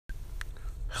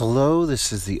Hello,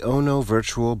 this is the Ono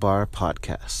Virtual Bar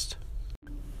Podcast.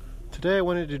 Today I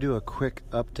wanted to do a quick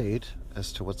update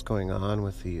as to what's going on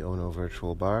with the Ono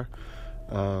Virtual Bar.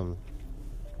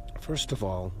 First of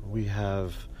all, we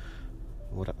have,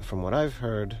 from what I've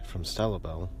heard from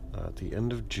Stellabel, at the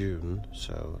end of June,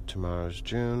 so tomorrow's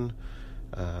June,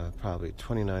 probably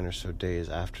 29 or so days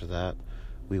after that,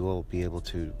 we will be able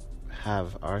to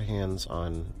have our hands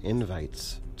on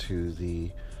invites to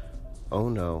the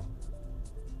Ono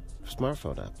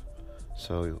smartphone app.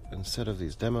 So instead of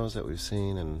these demos that we've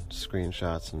seen and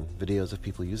screenshots and videos of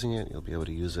people using it, you'll be able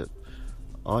to use it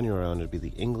on your own. It'll be the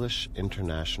English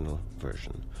International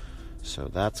version. So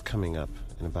that's coming up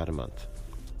in about a month.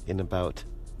 In about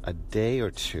a day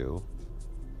or two,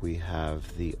 we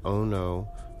have the Ono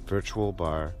Virtual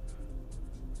Bar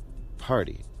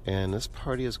party. And this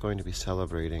party is going to be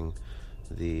celebrating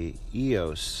the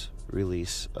EOS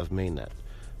release of Mainnet.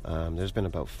 There's been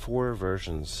about 4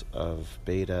 versions of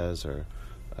betas or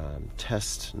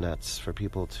test nets for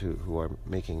people who are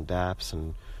making dApps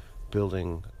and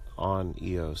building on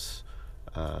EOS.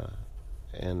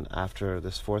 And after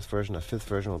this 4th version, a 5th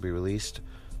version will be released,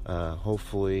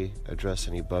 hopefully address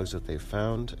any bugs that they've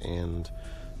found, and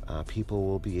people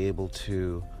will be able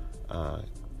to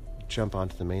jump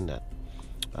onto the mainnet.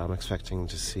 I'm expecting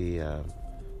to see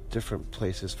different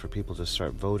places for people to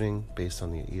start voting based on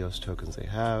the EOS tokens they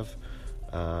have.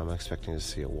 I'm expecting to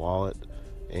see a wallet.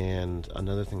 And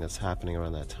another thing that's happening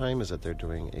around that time is that they're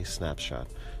doing a snapshot.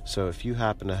 So if you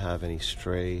happen to have any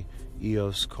stray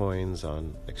EOS coins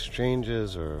on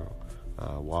exchanges or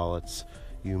wallets,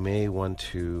 you may want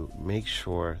to make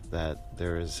sure that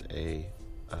there is a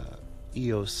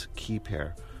EOS key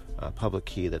pair, public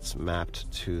key that's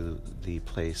mapped to the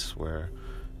place where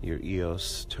your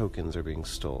EOS tokens are being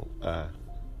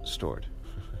stored.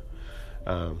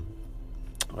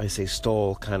 I say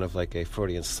stole kind of like a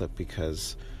Freudian slip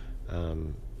because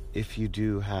if you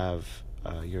do have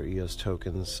your EOS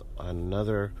tokens on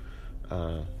another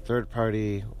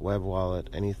third-party web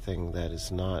wallet, anything that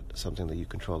is not something that you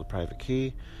control the private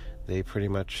key, they pretty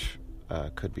much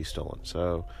could be stolen.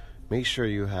 So make sure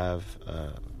you have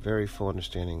a very full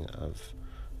understanding of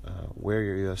where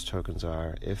your EOS tokens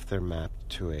are, if they're mapped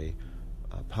to a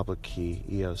public key,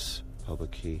 EOS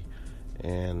public key,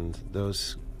 and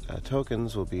those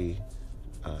tokens will be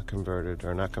converted,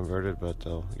 or not converted, but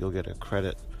you'll get a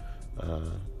credit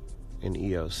in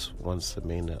EOS once the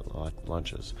mainnet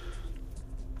launches.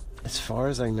 As far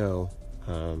as I know,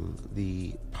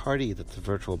 the party that the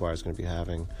virtual bar is going to be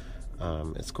having,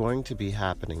 it's going to be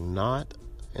happening not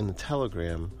in the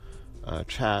Telegram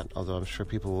chat, although I'm sure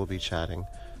people will be chatting.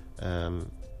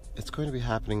 It's going to be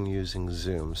happening using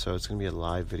Zoom, so it's going to be a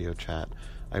live video chat.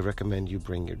 I recommend you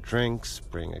bring your drinks,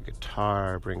 bring a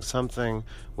guitar, bring something,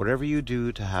 whatever you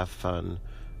do to have fun,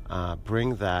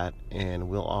 bring that, and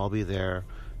we'll all be there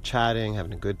chatting,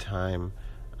 having a good time.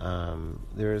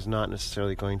 There is not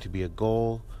necessarily going to be a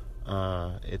goal.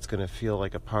 It's going to feel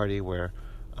like a party where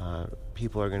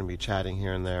people are going to be chatting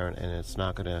here and there, and it's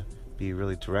not going to be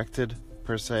really directed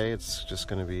per se. It's just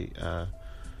going to be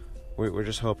we're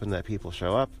just hoping that people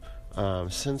show up.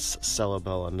 Since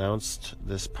Stellabel announced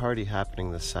this party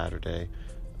happening this Saturday,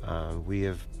 we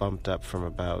have bumped up from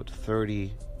about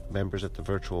 30 members at the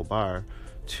virtual bar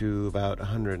to about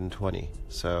 120.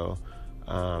 So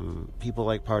people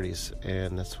like parties,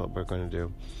 and that's what we're going to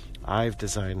do. I've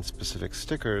designed specific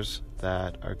stickers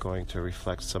that are going to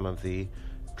reflect some of the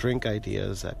drink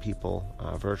ideas that people,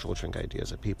 virtual drink ideas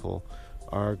that people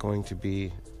are going to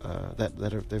be,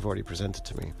 they've already presented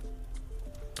to me.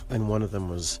 And one of them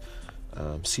was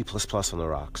C++ on the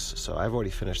rocks. So I've already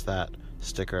finished that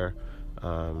sticker,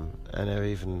 and I've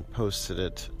even posted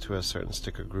it to a certain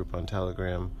sticker group on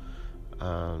Telegram.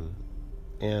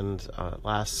 And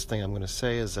last thing I'm going to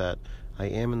say is that I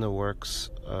am in the works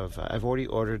of, I've already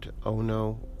ordered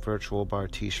Ono Virtual Bar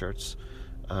t-shirts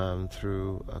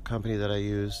through a company that I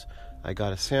use. I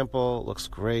got a sample, looks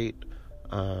great.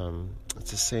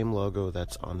 It's the same logo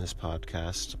that's on this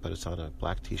podcast, but it's on a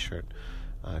black t-shirt.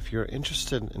 If you're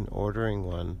interested in ordering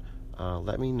one,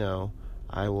 let me know.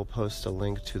 I will post a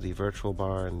link to the virtual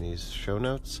bar in these show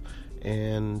notes,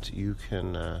 and you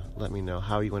can let me know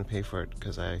how you want to pay for it,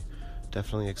 because I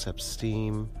definitely accept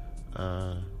Steam,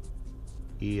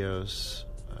 EOS,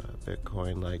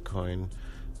 Bitcoin, Litecoin,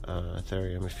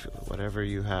 Ethereum. Whatever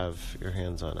you have your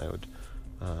hands on, I would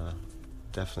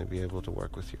definitely be able to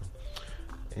work with you.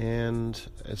 And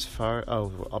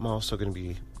I'm also going to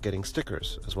be getting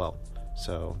stickers as well.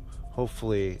 So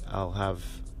hopefully I'll have,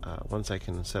 once I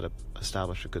can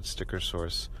establish a good sticker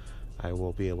source, I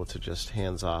will be able to just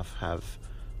hands off have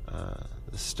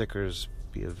the stickers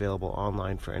be available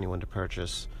online for anyone to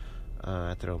purchase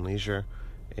at their own leisure.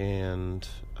 And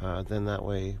then that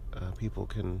way people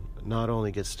can not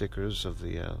only get stickers of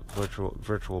the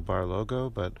virtual bar logo,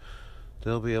 but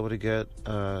they'll be able to get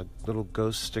little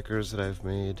ghost stickers that I've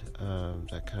made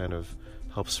that kind of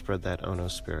help spread that Ono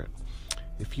spirit.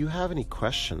 If you have any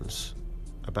questions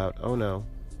about Ono,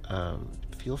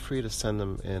 feel free to send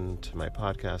them in to my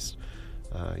podcast.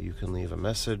 You can leave a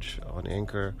message on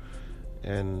Anchor,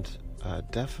 and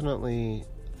definitely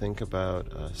think about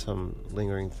some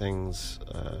lingering things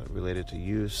related to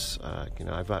use.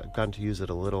 I've gotten to use it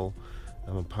a little.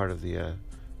 I'm a part of the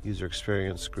user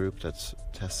experience group that's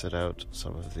tested out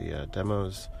some of the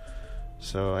demos.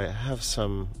 So I have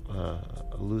some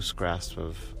a loose grasp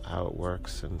of how it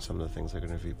works and some of the things that are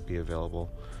going to be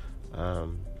available.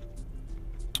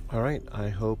 All right, I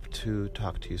hope to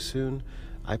talk to you soon.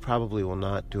 I probably will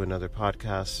not do another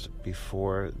podcast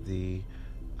before the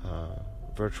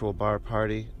virtual bar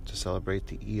party to celebrate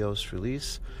the EOS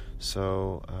release.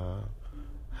 So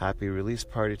happy release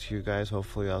party to you guys.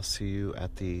 Hopefully I'll see you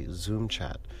at the Zoom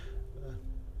chat.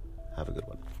 Have a good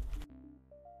one.